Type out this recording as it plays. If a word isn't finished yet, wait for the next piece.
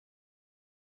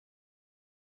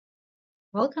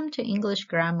Welcome to English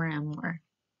Grammar and More.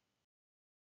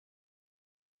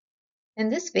 In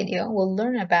this video, we'll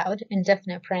learn about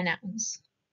indefinite pronouns.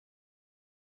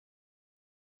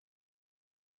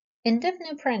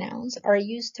 Indefinite pronouns are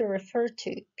used to refer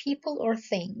to people or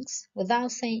things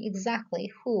without saying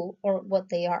exactly who or what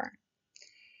they are.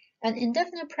 And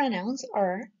indefinite pronouns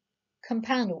are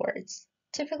compound words,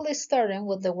 typically starting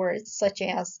with the words such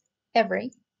as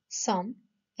every, some,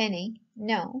 any,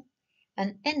 no,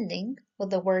 and ending with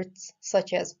the words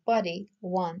such as body,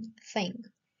 one, thing.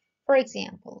 For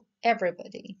example,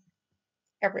 everybody,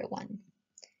 everyone,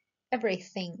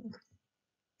 everything,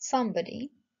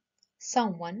 somebody,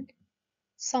 someone,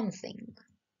 something,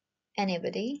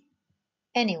 anybody,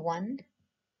 anyone,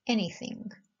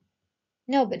 anything,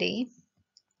 nobody,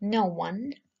 no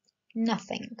one,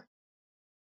 nothing.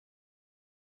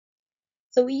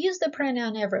 So we use the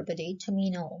pronoun everybody to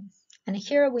mean all, and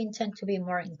here we intend to be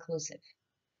more inclusive.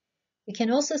 We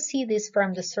can also see this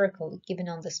from the circle given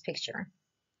on this picture.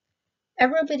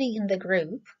 Everybody in the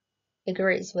group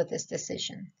agrees with this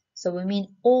decision. So we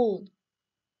mean all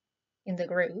in the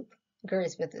group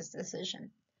agrees with this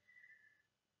decision.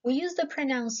 We use the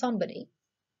pronoun somebody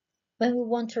when we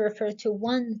want to refer to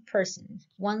one person,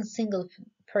 one single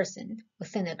person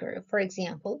within a group. For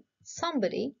example,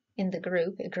 somebody in the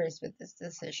group agrees with this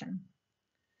decision.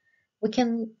 We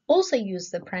can also use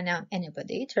the pronoun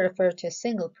anybody to refer to a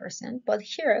single person, but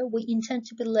here we intend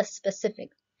to be less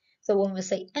specific. So when we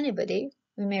say anybody,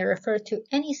 we may refer to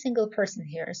any single person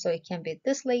here. So it can be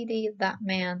this lady, that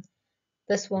man,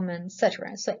 this woman,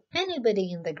 etc. So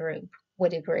anybody in the group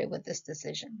would agree with this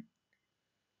decision.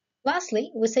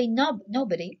 Lastly, we say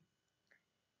nobody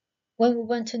when we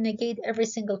want to negate every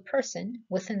single person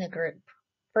within a group.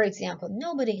 For example,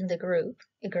 nobody in the group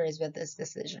agrees with this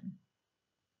decision.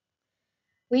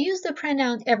 We use the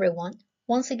pronoun everyone,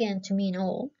 once again to mean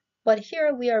all, but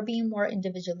here we are being more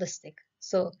individualistic.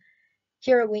 So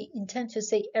here we intend to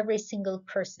say every single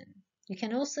person. You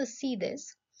can also see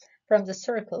this from the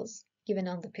circles given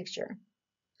on the picture.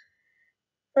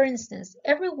 For instance,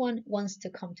 everyone wants to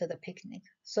come to the picnic.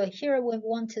 So here we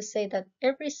want to say that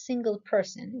every single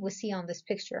person we see on this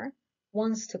picture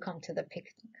wants to come to the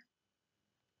picnic.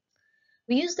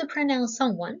 We use the pronoun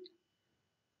someone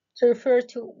to refer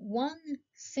to one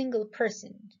single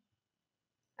person.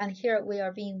 And here we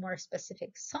are being more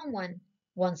specific. Someone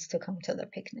wants to come to the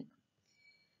picnic.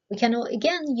 We can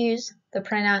again use the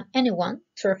pronoun anyone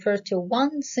to refer to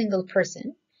one single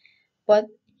person, but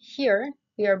here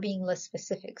we are being less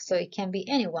specific. So it can be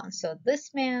anyone. So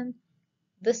this man,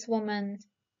 this woman,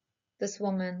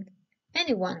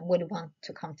 anyone would want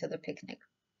to come to the picnic.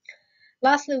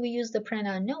 Lastly, we use the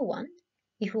pronoun no one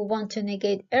if we want to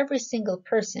negate every single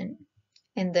person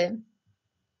in the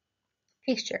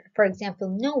picture. For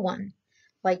example, no one,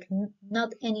 like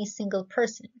not any single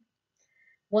person,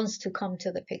 wants to come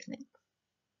to the picnic.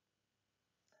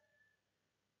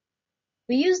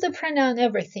 We use the pronoun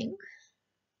everything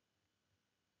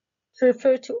to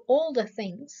refer to all the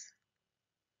things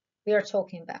we are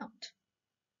talking about.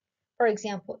 For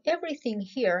example, everything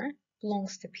here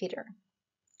belongs to Peter.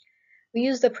 We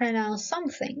use the pronoun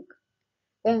something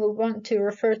when we want to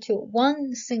refer to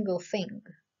one single thing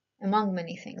among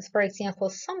many things. For example,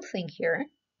 something here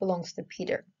belongs to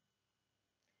Peter.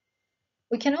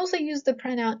 We can also use the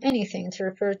pronoun anything to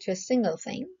refer to a single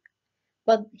thing,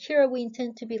 but here we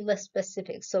intend to be less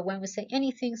specific. So when we say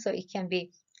anything, so it can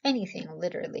be anything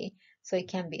literally. So it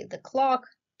can be the clock,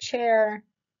 chair,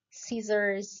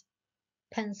 scissors,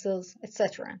 pencils,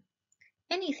 etc.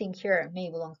 Anything here may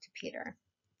belong to Peter.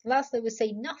 Lastly, we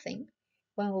say nothing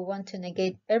when we want to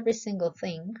negate every single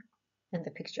thing in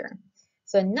the picture.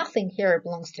 So nothing here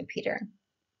belongs to Peter.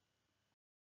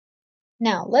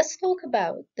 Now let's talk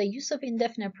about the use of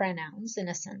indefinite pronouns in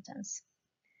a sentence.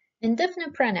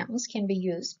 Indefinite pronouns can be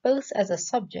used both as a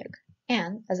subject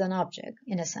and as an object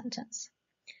in a sentence.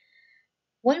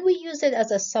 When we use it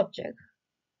as a subject,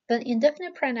 the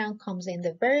indefinite pronoun comes in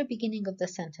the very beginning of the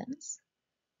sentence,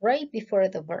 right before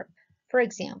the verb. For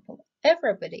example,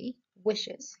 everybody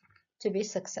wishes to be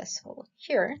successful.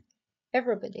 Here,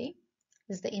 everybody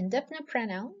is the indefinite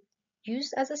pronoun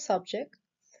used as a subject,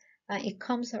 and it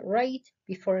comes right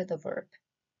before the verb.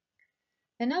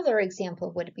 Another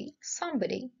example would be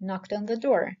somebody knocked on the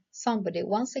door. Somebody,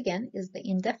 once again, is the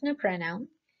indefinite pronoun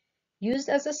used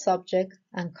as a subject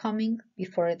and coming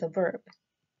before the verb.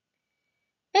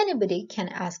 Anybody can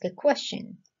ask a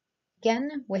question.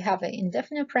 Again, we have an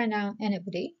indefinite pronoun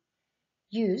anybody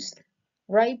used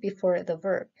right before the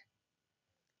verb.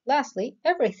 Lastly,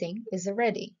 everything is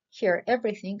ready. Here,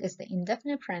 everything is the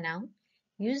indefinite pronoun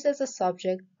used as a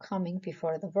subject coming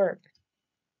before the verb.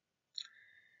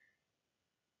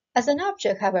 As an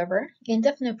object, however,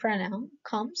 indefinite pronoun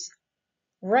comes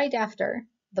right after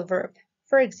the verb.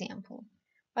 For example,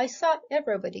 I saw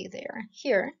everybody there.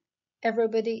 Here,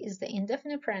 everybody is the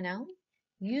indefinite pronoun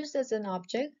used as an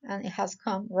object, and it has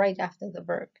come right after the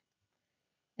verb.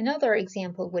 Another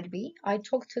example would be, I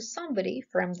talked to somebody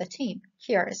from the team.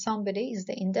 Here, somebody is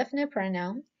the indefinite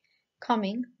pronoun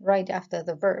coming right after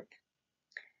the verb.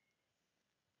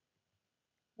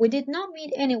 We did not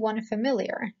meet anyone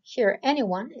familiar. Here,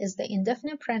 anyone is the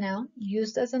indefinite pronoun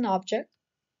used as an object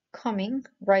coming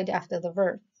right after the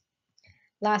verb.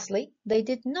 Lastly, they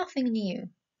did nothing new.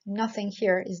 Nothing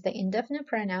here is the indefinite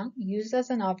pronoun used as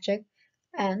an object,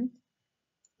 and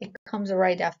it comes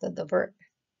right after the verb.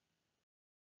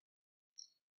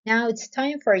 Now it's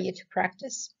time for you to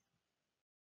practice.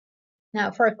 Now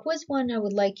for quiz 1, I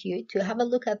would like you to have a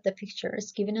look at the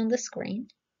pictures given on the screen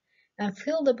and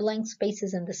fill the blank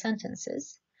spaces in the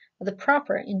sentences with the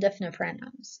proper indefinite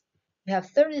pronouns. You have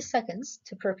 30 seconds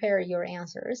to prepare your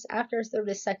answers. After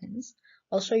 30 seconds,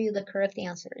 I'll show you the correct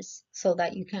answers so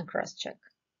that you can cross-check.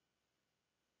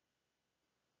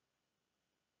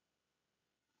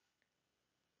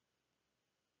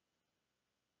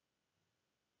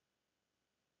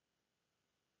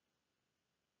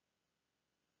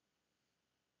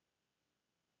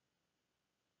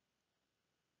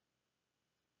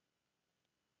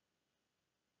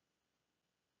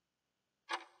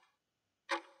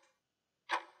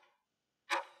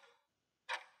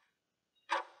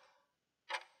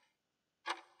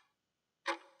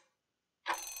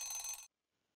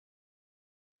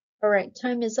 All right,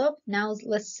 time is up. Now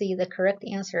let's see the correct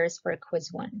answers for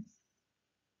quiz 1.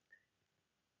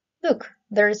 Look,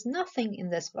 there is nothing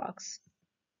in this box.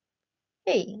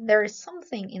 Hey, there is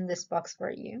something in this box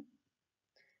for you.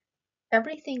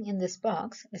 Everything in this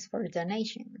box is for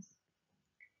donation.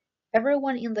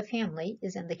 Everyone in the family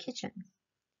is in the kitchen.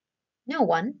 No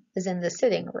one is in the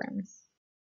sitting room.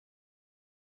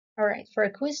 All right, for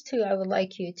quiz 2, I would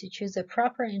like you to choose a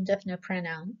proper indefinite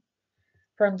pronoun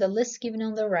from the list given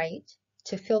on the right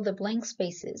to fill the blank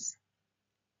spaces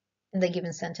in the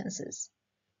given sentences.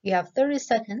 You have 30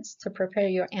 seconds to prepare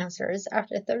your answers.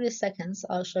 After 30 seconds,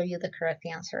 I'll show you the correct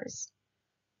answers.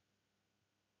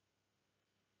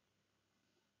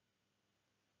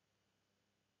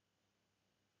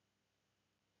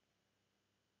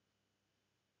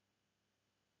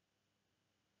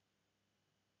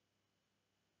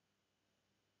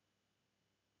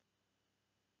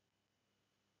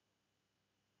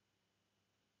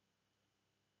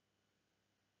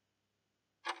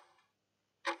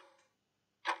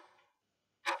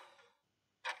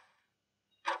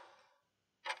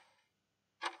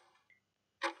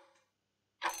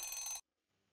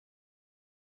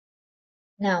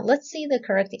 Now, let's see the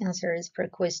correct answers for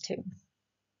quiz 2.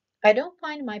 I don't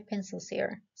find my pencils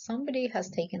here. Somebody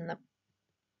has taken them.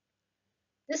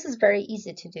 This is very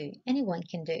easy to do. Anyone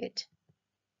can do it.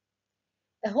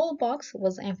 The whole box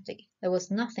was empty. There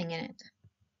was nothing in it.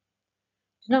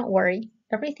 Do not worry.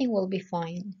 Everything will be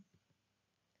fine.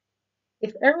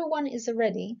 If everyone is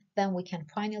ready, then we can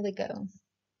finally go.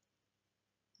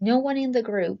 No one in the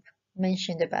group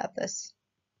mentioned about this.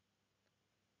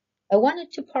 I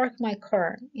wanted to park my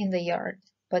car in the yard,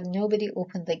 but nobody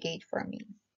opened the gate for me.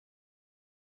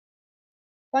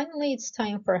 Finally, it's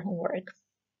time for homework.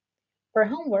 For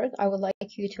homework, I would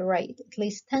like you to write at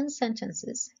least 10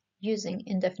 sentences using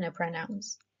indefinite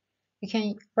pronouns. You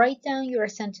can write down your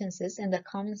sentences in the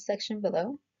comment section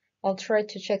below. I'll try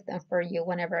to check them for you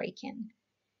whenever I can.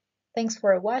 Thanks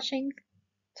for watching.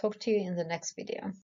 Talk to you in the next video.